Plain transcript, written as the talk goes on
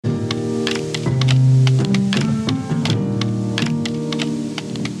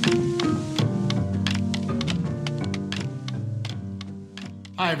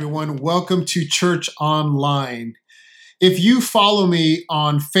Hi, everyone. Welcome to Church Online. If you follow me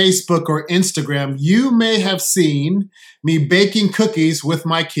on Facebook or Instagram, you may have seen me baking cookies with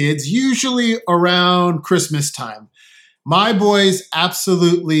my kids, usually around Christmas time. My boys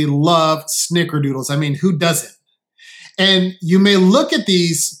absolutely love snickerdoodles. I mean, who doesn't? And you may look at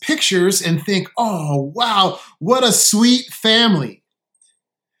these pictures and think, oh, wow, what a sweet family.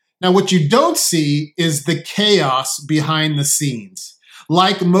 Now, what you don't see is the chaos behind the scenes.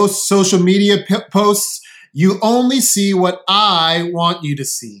 Like most social media posts, you only see what I want you to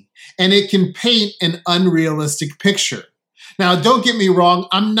see, and it can paint an unrealistic picture. Now, don't get me wrong,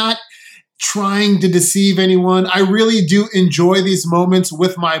 I'm not trying to deceive anyone. I really do enjoy these moments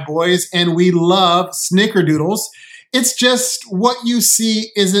with my boys, and we love snickerdoodles. It's just what you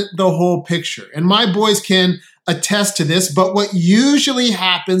see isn't the whole picture, and my boys can attest to this, but what usually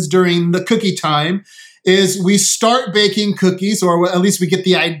happens during the cookie time is we start baking cookies, or at least we get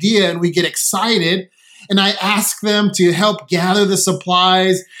the idea and we get excited, and I ask them to help gather the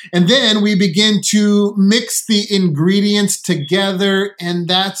supplies, and then we begin to mix the ingredients together, and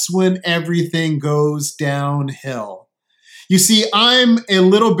that's when everything goes downhill. You see, I'm a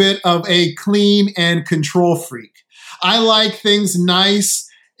little bit of a clean and control freak. I like things nice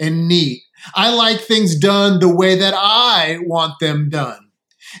and neat. I like things done the way that I want them done.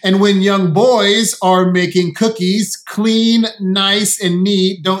 And when young boys are making cookies, clean, nice, and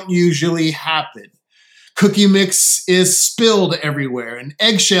neat don't usually happen. Cookie mix is spilled everywhere, and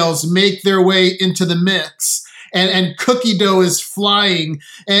eggshells make their way into the mix, and cookie dough is flying,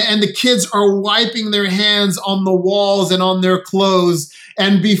 and the kids are wiping their hands on the walls and on their clothes.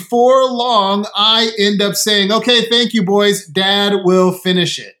 And before long, I end up saying, okay, thank you, boys. Dad will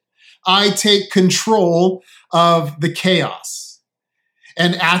finish it. I take control of the chaos.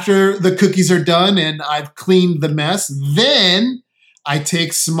 And after the cookies are done and I've cleaned the mess, then I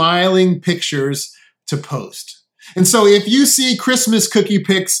take smiling pictures to post. And so if you see Christmas cookie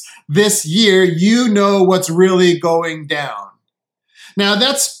pics this year, you know what's really going down. Now,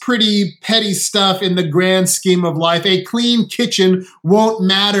 that's pretty petty stuff in the grand scheme of life. A clean kitchen won't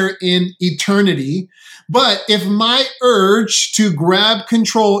matter in eternity. But if my urge to grab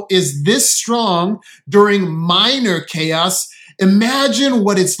control is this strong during minor chaos, imagine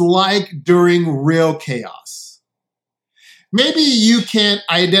what it's like during real chaos. Maybe you can't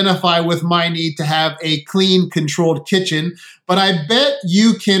identify with my need to have a clean, controlled kitchen, but I bet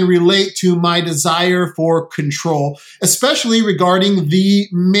you can relate to my desire for control, especially regarding the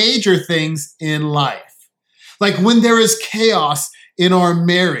major things in life. Like when there is chaos in our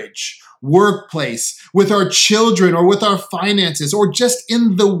marriage, workplace, with our children, or with our finances, or just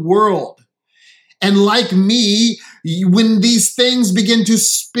in the world. And like me, when these things begin to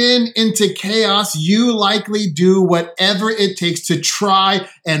spin into chaos, you likely do whatever it takes to try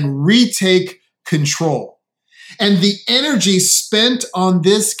and retake control. And the energy spent on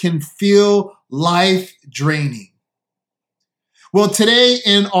this can feel life-draining. Well, today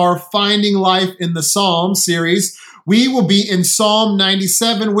in our Finding Life in the Psalms series, we will be in Psalm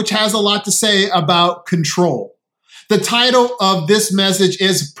 97, which has a lot to say about control. The title of this message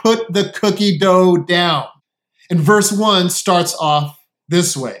is Put the Cookie Dough Down. And verse 1 starts off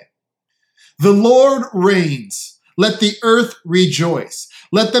this way. The Lord reigns. Let the earth rejoice.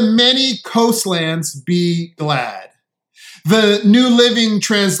 Let the many coastlands be glad. The New Living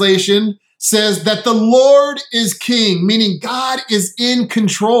Translation says that the Lord is king, meaning God is in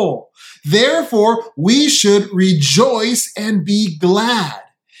control. Therefore, we should rejoice and be glad.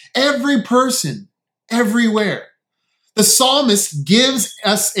 Every person, everywhere. The psalmist gives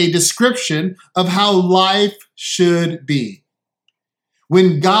us a description of how life should be.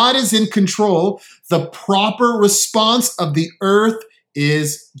 When God is in control, the proper response of the earth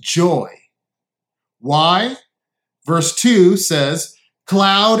is joy. Why? Verse 2 says,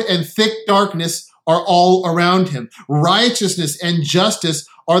 cloud and thick darkness are all around him. Righteousness and justice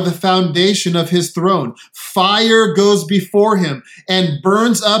are the foundation of his throne. Fire goes before him and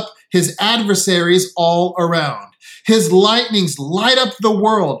burns up his adversaries all around. His lightnings light up the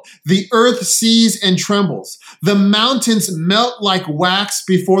world. The earth sees and trembles. The mountains melt like wax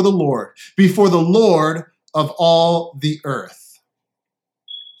before the Lord of all the earth.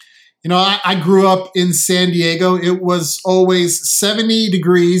 You know, I grew up in San Diego. It was always 70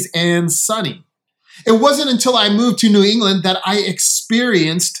 degrees and sunny. It wasn't until I moved to New England that I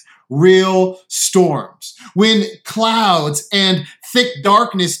experienced real storms. When clouds and thick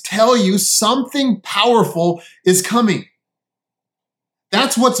darkness tell you something powerful is coming.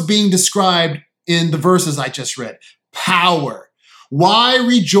 That's what's being described in the verses I just read. Power. Why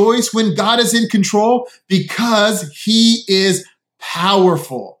rejoice when God is in control? Because he is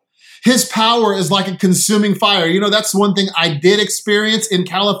powerful. His power is like a consuming fire. That's one thing I did experience in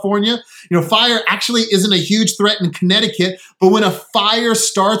California. Fire actually isn't a huge threat in Connecticut, but when a fire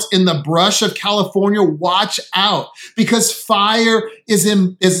starts in the brush of California, watch out, because fire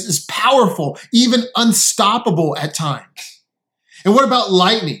is powerful, even unstoppable at times. And what about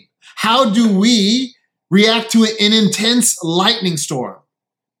lightning? How do we react to an intense lightning storm?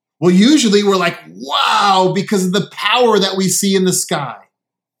 Well, usually we're like, wow, because of the power that we see in the sky.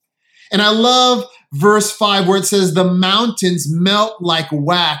 And I love verse 5 where it says, the mountains melt like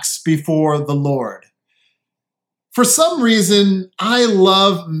wax before the Lord. For some reason, I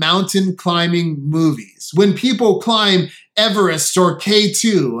love mountain climbing movies. When people climb Everest or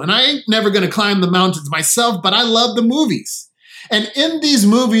K2, and I ain't never going to climb the mountains myself, but I love the movies. And in these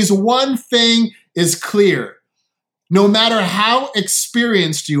movies, one thing is clear. No matter how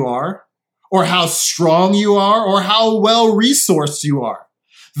experienced you are, or how strong you are, or how well-resourced you are,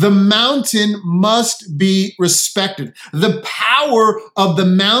 the mountain must be respected. The power of the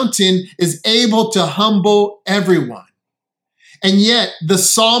mountain is able to humble everyone. And yet the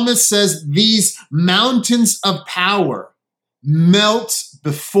psalmist says these mountains of power melt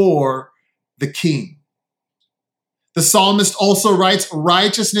before the king. The psalmist also writes,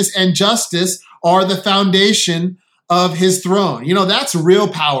 righteousness and justice are the foundation of his throne. That's real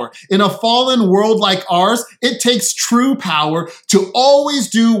power. In a fallen world like ours, it takes true power to always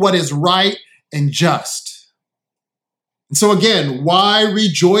do what is right and just. And so again, why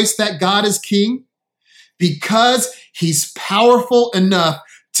rejoice that God is king? Because he's powerful enough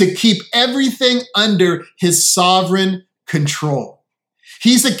to keep everything under his sovereign control.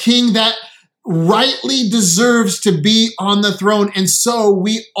 He's a king that rightly deserves to be on the throne. And so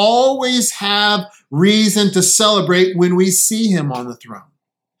we always have reason to celebrate when we see him on the throne.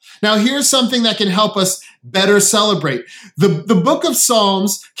 Now, here's something that can help us better celebrate. The book of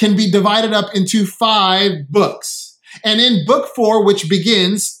Psalms can be divided up into 5 books. And in book 4, which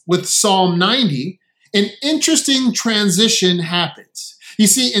begins with Psalm 90, an interesting transition happens. You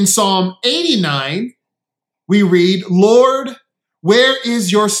see, in Psalm 89, we read, Lord, where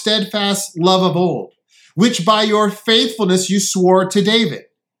is your steadfast love of old, which by your faithfulness you swore to David?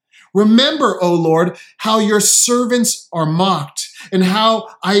 Remember, O Lord, how your servants are mocked, and how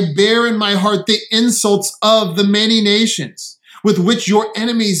I bear in my heart the insults of the many nations, with which your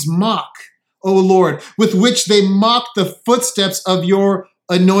enemies mock, O Lord, with which they mock the footsteps of your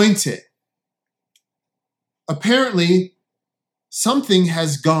anointed. Apparently, something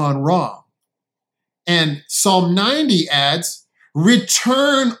has gone wrong. And Psalm 90 adds,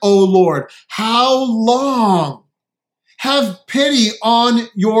 return, O Lord, how long? Have pity on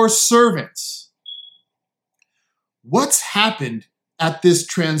your servants. What's happened at this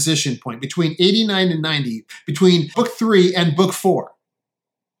transition point between 89 and 90, between book 3 and book 4?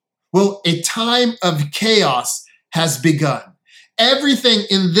 Well, a time of chaos has begun. Everything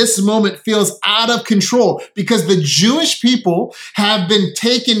in this moment feels out of control because the Jewish people have been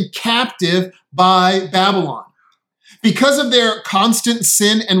taken captive by Babylon. Because of their constant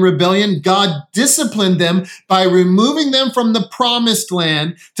sin and rebellion, God disciplined them by removing them from the promised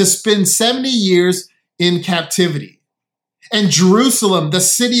land to spend 70 years in captivity. And Jerusalem, the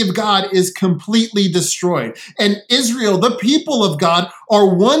city of God, is completely destroyed. And Israel, the people of God,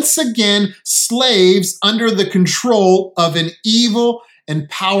 are once again slaves under the control of an evil and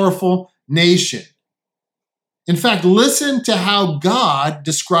powerful nation. In fact, listen to how God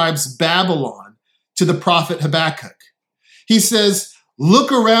describes Babylon to the prophet Habakkuk. He says,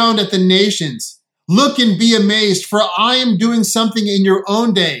 look around at the nations, look and be amazed, for I am doing something in your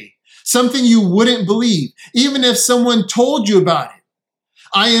own day, something you wouldn't believe, even if someone told you about it.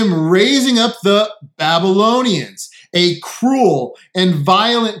 I am raising up the Babylonians, a cruel and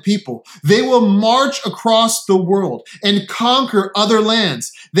violent people. They will march across the world and conquer other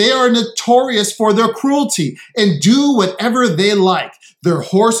lands. They are notorious for their cruelty and do whatever they like. Their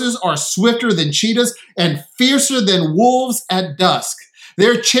horses are swifter than cheetahs and fiercer than wolves at dusk.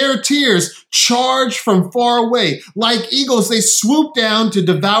 Their charioteers charge from far away. Like eagles, they swoop down to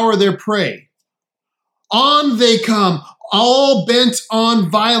devour their prey. On they come, all bent on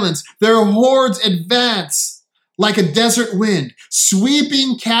violence. Their hordes advance like a desert wind,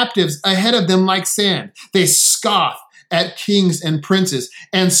 sweeping captives ahead of them like sand. They scoff at kings and princes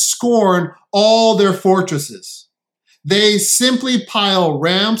and scorn all their fortresses. They simply pile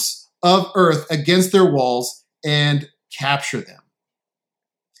ramps of earth against their walls and capture them.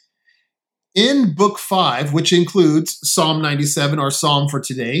 In book 5, which includes Psalm 97, our psalm for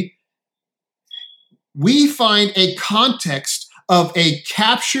today, we find a context of a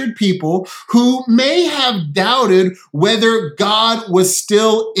captured people who may have doubted whether God was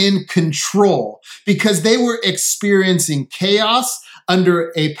still in control because they were experiencing chaos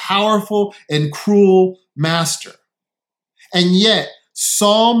under a powerful and cruel master. And yet,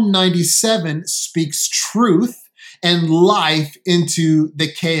 Psalm 97 speaks truth and life into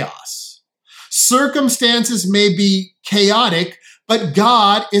the chaos. Circumstances may be chaotic, but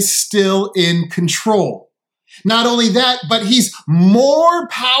God is still in control. Not only that, but he's more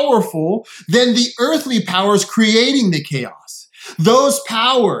powerful than the earthly powers creating the chaos. Those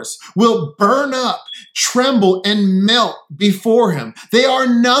powers will burn up, tremble, and melt before him. They are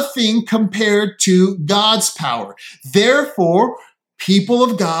nothing compared to God's power. Therefore, people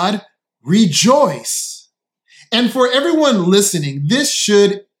of God, rejoice. And for everyone listening, this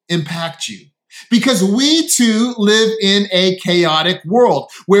should impact you. Because we too live in a chaotic world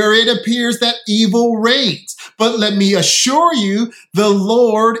where it appears that evil reigns. But let me assure you, the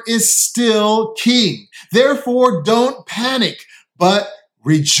Lord is still king. Therefore, don't panic, but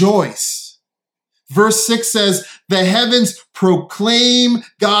rejoice. Verse 6 says, the heavens proclaim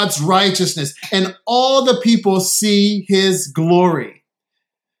God's righteousness, and all the people see his glory.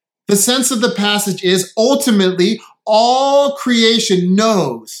 The sense of the passage is ultimately all creation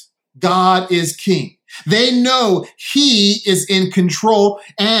knows God is king. They know he is in control,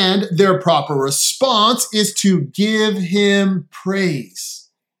 and their proper response is to give him praise.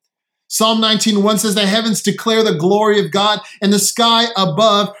 Psalm 19:1 says, the heavens declare the glory of God, and the sky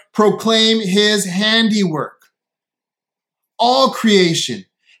above proclaim his handiwork. All creation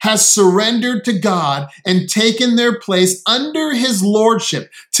has surrendered to God and taken their place under his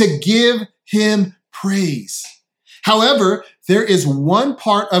lordship to give him praise. However, there is one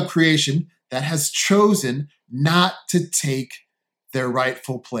part of creation that has chosen not to take their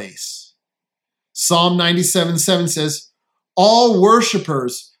rightful place. Psalm 97:7 says, all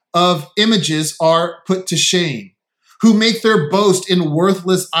worshipers of images are put to shame, who make their boast in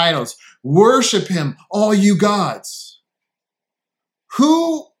worthless idols. Worship him, all you gods.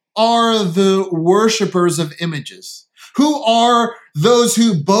 Who are the worshipers of images? Who are those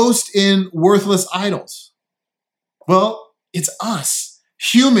who boast in worthless idols? Well, it's us,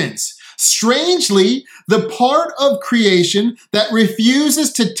 humans. Strangely, the part of creation that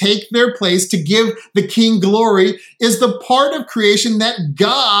refuses to take their place to give the king glory is the part of creation that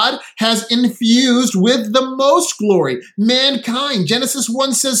God has infused with the most glory, mankind. Genesis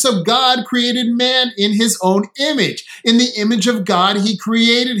 1 says, so God created man in his own image. In the image of God, he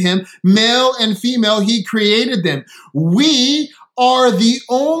created him. Male and female, he created them. We are the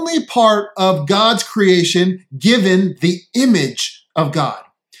only part of God's creation given the image of God.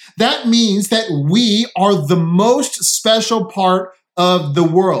 That means that we are the most special part of the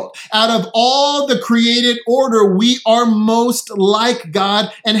world. Out of all the created order, we are most like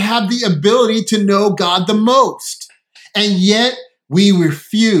God and have the ability to know God the most. And yet we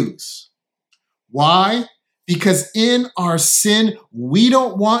refuse. Why? Because in our sin, we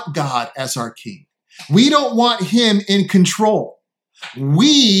don't want God as our king. We don't want him in control.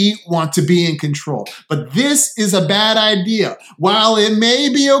 We want to be in control, but this is a bad idea. While it may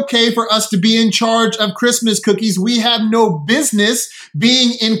be okay for us to be in charge of Christmas cookies, we have no business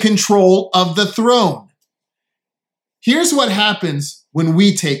being in control of the throne. Here's what happens when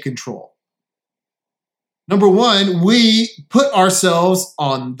we take control. Number one, we put ourselves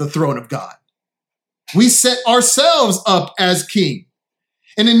on the throne of God. We set ourselves up as king.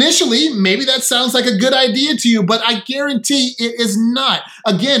 And initially, maybe that sounds like a good idea to you, but I guarantee it is not.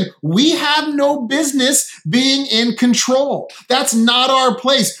 Again, we have no business being in control. That's not our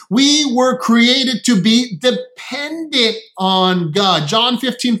place. We were created to be dependent on God. John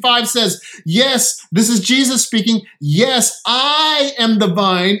 15:5 says, yes, this is Jesus speaking. Yes, I am the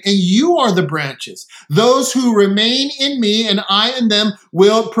vine and you are the branches. Those who remain in me and I in them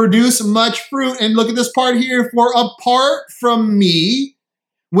will produce much fruit. And look at this part here, for apart from me,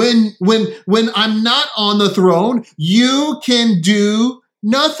 when I'm not on the throne, you can do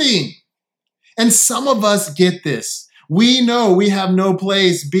nothing. And some of us get this. We know we have no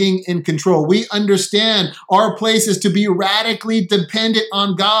place being in control. We understand our place is to be radically dependent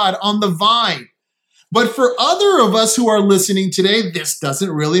on God, on the vine. But for other of us who are listening today, this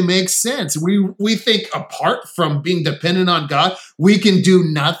doesn't really make sense. We think apart from being dependent on God, we can do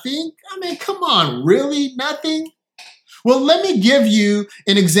nothing? I mean, come on, really? Nothing? Well, let me give you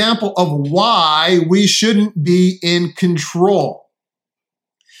an example of why we shouldn't be in control.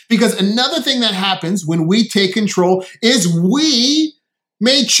 Because another thing that happens when we take control is we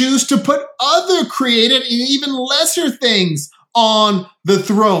may choose to put other created and even lesser things on the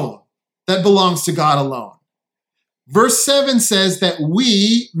throne that belongs to God alone. Verse 7 says that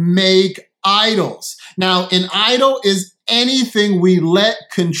we make idols. Now, an idol is anything we let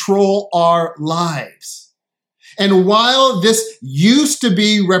control our lives. And while this used to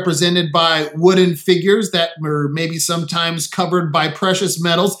be represented by wooden figures that were maybe sometimes covered by precious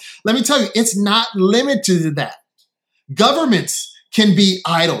metals, let me tell you, it's not limited to that. Governments can be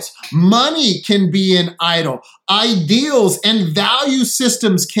idols. Money can be an idol. Ideals and value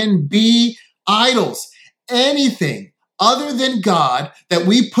systems can be idols. Anything other than God that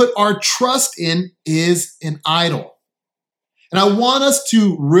we put our trust in is an idol. And I want us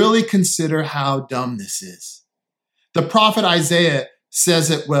to really consider how dumb this is. The prophet Isaiah says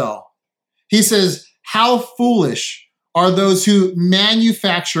it well. He says, "How foolish are those who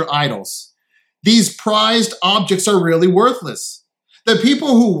manufacture idols. These prized objects are really worthless. The people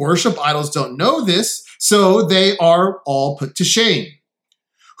who worship idols don't know this, so they are all put to shame.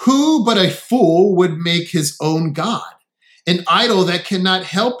 Who but a fool would make his own God, an idol that cannot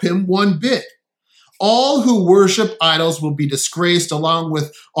help him one bit? All who worship idols will be disgraced along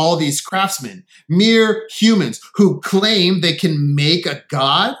with all these craftsmen, mere humans who claim they can make a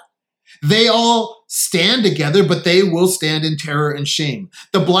god. They all stand together, but they will stand in terror and shame.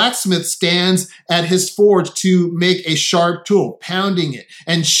 The blacksmith stands at his forge to make a sharp tool, pounding it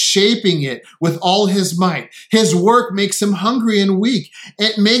and shaping it with all his might. His work makes him hungry and weak.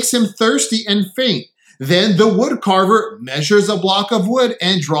 It makes him thirsty and faint. Then the wood carver measures a block of wood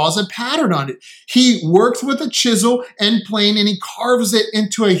and draws a pattern on it. He works with a chisel and plane and he carves it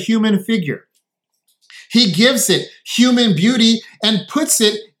into a human figure. He gives it human beauty and puts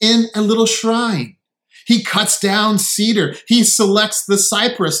it in a little shrine. He cuts down cedar. He selects the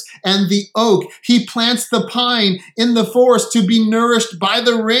cypress and the oak. He plants the pine in the forest to be nourished by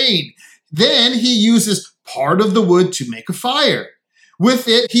the rain. Then he uses part of the wood to make a fire. With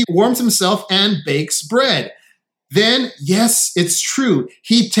it, he warms himself and bakes bread. Then, yes, it's true,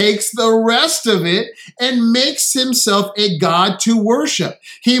 he takes the rest of it and makes himself a god to worship.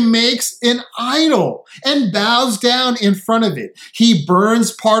 He makes an idol and bows down in front of it. He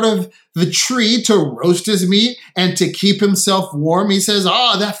burns part of the tree to roast his meat and to keep himself warm. He says,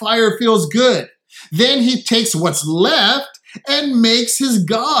 that fire feels good. Then he takes what's left and makes his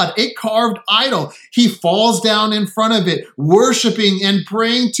god a carved idol. He falls down in front of it, worshiping and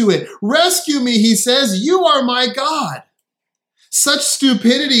praying to it. "Rescue me," he says, "you are my God." Such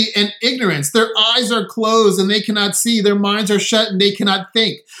stupidity and ignorance. Their eyes are closed and they cannot see. Their minds are shut and they cannot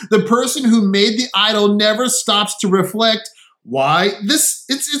think. The person who made the idol never stops to reflect, why?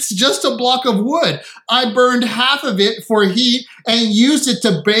 It's just a block of wood. I burned half of it for heat and used it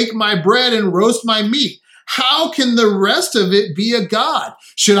to bake my bread and roast my meat. How can the rest of it be a god?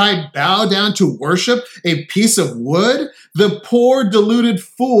 Should I bow down to worship a piece of wood? The poor deluded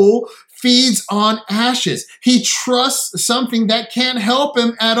fool feeds on ashes. He trusts something that can't help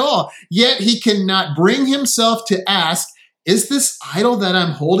him at all. Yet he cannot bring himself to ask, is this idol that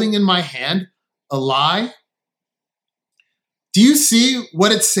I'm holding in my hand a lie? Do you see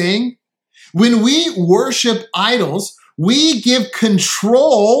what it's saying? When we worship idols, we give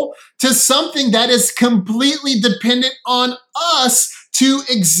control to something that is completely dependent on us to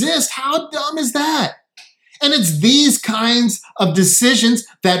exist. How dumb is that? And it's these kinds of decisions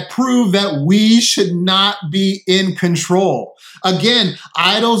that prove that we should not be in control. Again,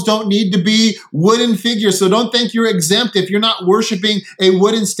 idols don't need to be wooden figures, so don't think you're exempt if you're not worshiping a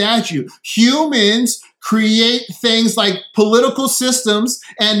wooden statue. Humans create things like political systems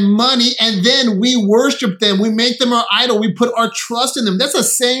and money, and then we worship them. We make them our idol. We put our trust in them. That's the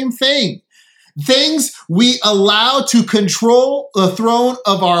same thing. Things we allow to control the throne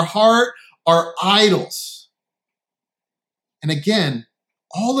of our heart are idols. And again,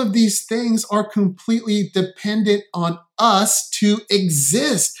 all of these things are completely dependent on us to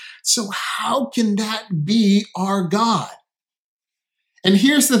exist. So how can that be our God? And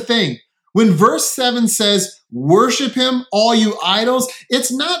here's the thing. When verse 7 says, worship him, all you idols,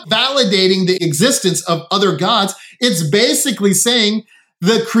 it's not validating the existence of other gods. It's basically saying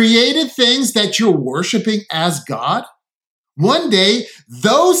the created things that you're worshiping as God, one day,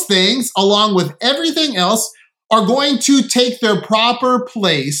 those things, along with everything else, are going to take their proper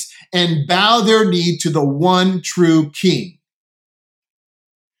place and bow their knee to the one true King.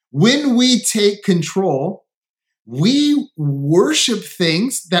 When we take control, we worship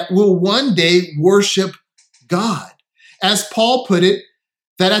things that will one day worship God. As Paul put it,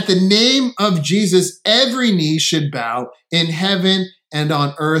 that at the name of Jesus, every knee should bow in heaven and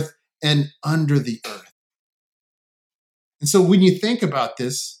on earth and under the earth. And so when you think about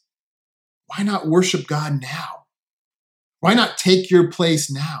this, why not worship God now? Why not take your place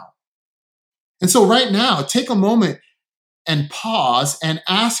now? And so right now, take a moment and pause and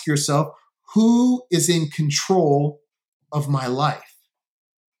ask yourself, who is in control of my life?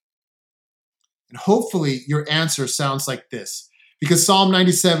 And hopefully your answer sounds like this, because Psalm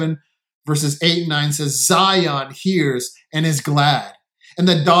 97 verses 8 and 9 says, Zion hears and is glad, and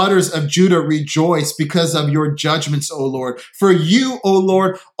the daughters of Judah rejoice because of your judgments, O Lord. For you, O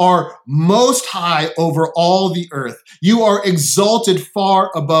Lord, are most high over all the earth. You are exalted far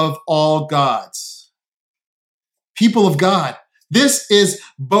above all gods. People of God, this is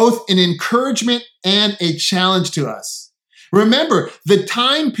both an encouragement and a challenge to us. Remember, the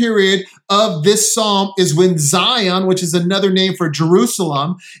time period of this psalm is when Zion, which is another name for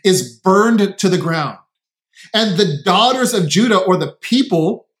Jerusalem, is burned to the ground. And the daughters of Judah, or the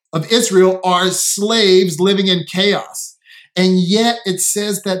people of Israel, are slaves living in chaos. And yet it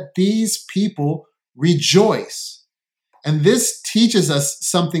says that these people rejoice. And this teaches us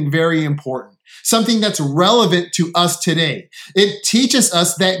something very important, something that's relevant to us today. It teaches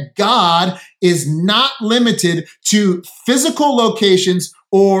us that God is not limited to physical locations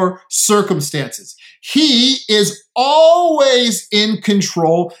or circumstances. He is always in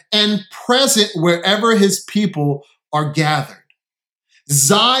control and present wherever his people are gathered.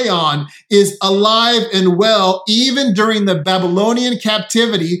 Zion is alive and well even during the Babylonian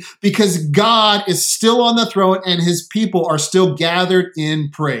captivity because God is still on the throne and his people are still gathered in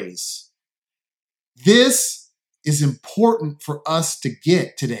praise. This is important for us to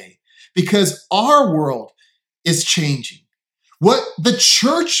get today because our world is changing. What the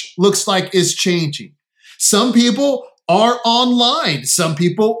church looks like is changing. Some people are online. Some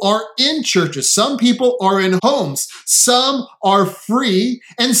people are in churches. Some people are in homes. Some are free,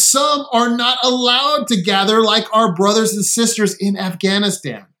 and some are not allowed to gather like our brothers and sisters in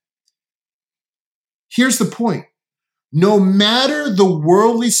Afghanistan. Here's the point. No matter the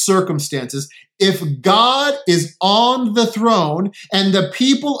worldly circumstances, if God is on the throne and the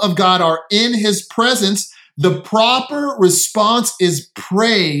people of God are in his presence, the proper response is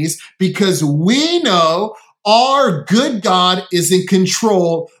praise because we know our good God is in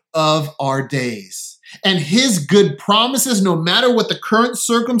control of our days. And his good promises, no matter what the current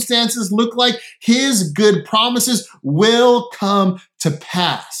circumstances look like, his good promises will come to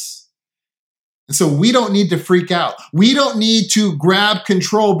pass. And so we don't need to freak out. We don't need to grab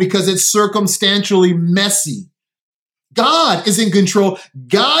control because it's circumstantially messy. God is in control.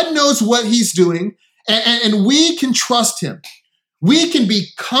 God knows what he's doing, and we can trust him. We can be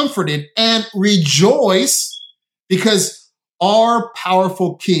comforted and rejoice because our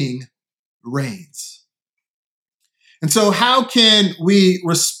powerful King reigns. And so how can we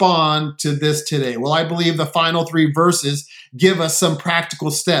respond to this today? Well, I believe the final three verses give us some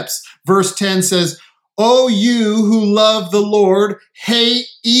practical steps. Verse 10 says, "O you who love the Lord, hate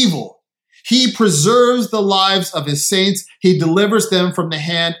evil. He preserves the lives of his saints. He delivers them from the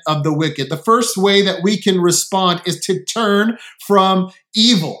hand of the wicked." The first way that we can respond is to turn from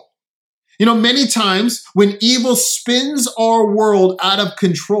evil. You know, many times when evil spins our world out of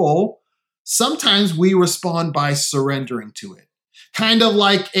control, sometimes we respond by surrendering to it. Kind of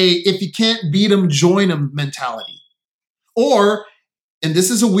like if you can't beat them, join them mentality. Or, and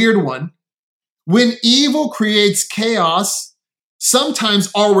this is a weird one, when evil creates chaos,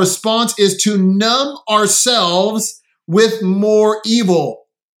 sometimes our response is to numb ourselves with more evil.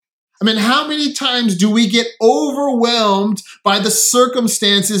 I mean, how many times do we get overwhelmed by the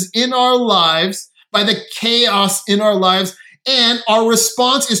circumstances in our lives, by the chaos in our lives, and our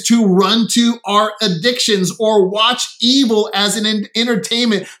response is to run to our addictions or watch evil as an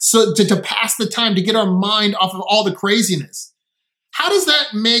entertainment so to pass the time, to get our mind off of all the craziness? How does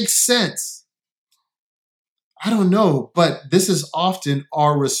that make sense? I don't know, but this is often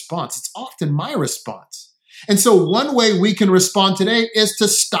our response. It's often my response. And so one way we can respond today is to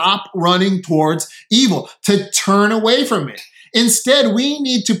stop running towards evil, to turn away from it. Instead, we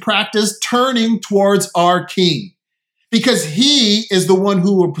need to practice turning towards our King because he is the one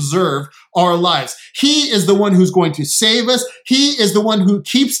who will preserve our lives. He is the one who's going to save us. He is the one who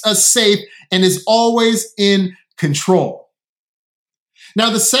keeps us safe and is always in control. Now,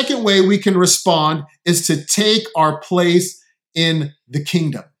 the second way we can respond is to take our place in the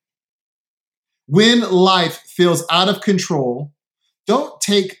kingdom. When life feels out of control, don't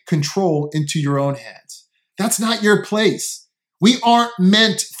take control into your own hands. That's not your place. We aren't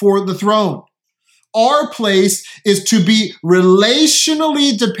meant for the throne. Our place is to be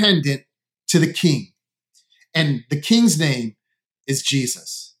relationally dependent to the King. And the King's name is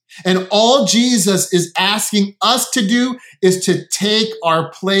Jesus. And all Jesus is asking us to do is to take our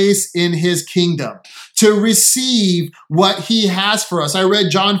place in his kingdom, to receive what he has for us. I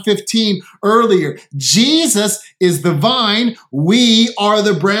read John 15 earlier. Jesus is the vine. We are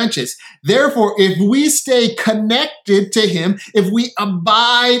the branches. Therefore, if we stay connected to him, if we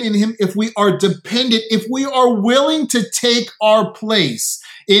abide in him, if we are dependent, if we are willing to take our place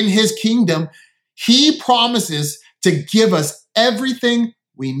in his kingdom, he promises to give us everything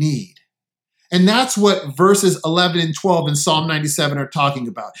we need. And that's what verses 11 and 12 in Psalm 97 are talking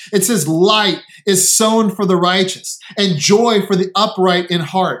about. It says, light is sown for the righteous and joy for the upright in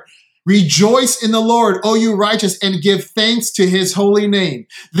heart. Rejoice in the Lord, O you righteous, and give thanks to his holy name.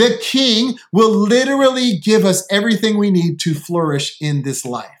 The King will literally give us everything we need to flourish in this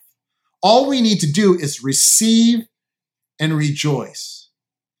life. All we need to do is receive and rejoice.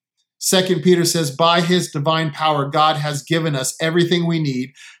 2 Peter says, by his divine power, God has given us everything we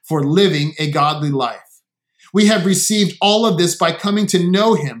need for living a godly life. We have received all of this by coming to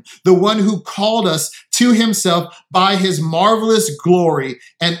know him, the one who called us to himself by his marvelous glory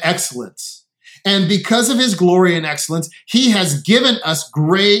and excellence. And because of his glory and excellence, he has given us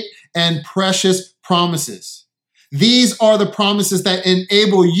great and precious promises. These are the promises that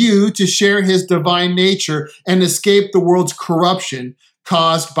enable you to share his divine nature and escape the world's corruption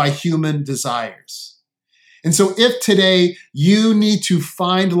caused by human desires. And so if today you need to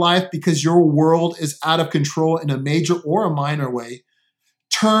find life because your world is out of control in a major or a minor way,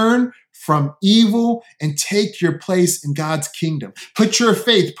 turn from evil and take your place in God's kingdom. Put your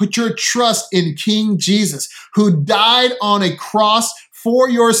faith, put your trust in King Jesus, who died on a cross for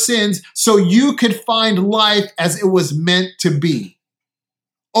your sins so you could find life as it was meant to be.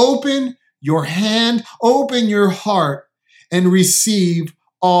 Open your hand, open your heart, and receive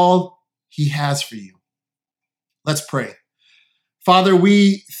all he has for you. Let's pray. Father,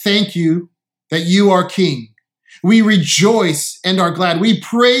 we thank you that you are King. We rejoice and are glad. We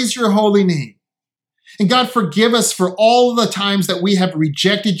praise your holy name. And God, forgive us for all the times that we have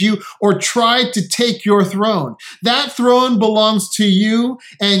rejected you or tried to take your throne. That throne belongs to you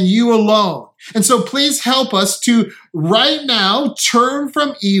and you alone. And so please help us to right now turn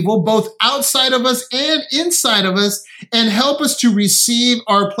from evil, both outside of us and inside of us, and help us to receive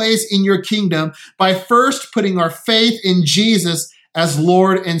our place in your kingdom by first putting our faith in Jesus as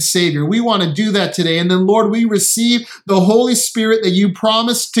Lord and Savior. We want to do that today. And then, Lord, we receive the Holy Spirit that you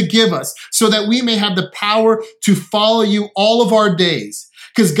promised to give us so that we may have the power to follow you all of our days.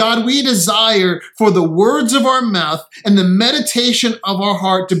 Because, God, we desire for the words of our mouth and the meditation of our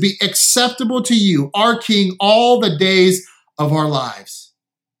heart to be acceptable to you, our King, all the days of our lives.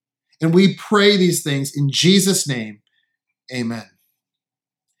 And we pray these things in Jesus' name. Amen.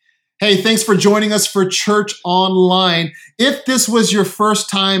 Hey, thanks for joining us for Church Online. If this was your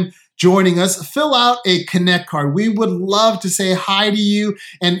first time joining us, fill out a Connect card. We would love to say hi to you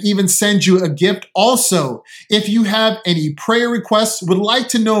and even send you a gift. Also, if you have any prayer requests, would like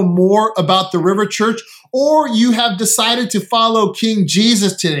to know more about the River Church, or you have decided to follow King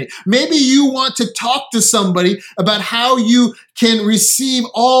Jesus today, maybe you want to talk to somebody about how you can receive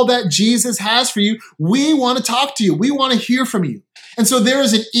all that Jesus has for you, we want to talk to you. We want to hear from you. And so there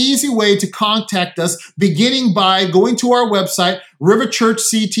is an easy way to contact us, beginning by going to our website,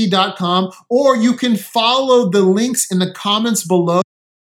 riverchurchct.com, or you can follow the links in the comments below.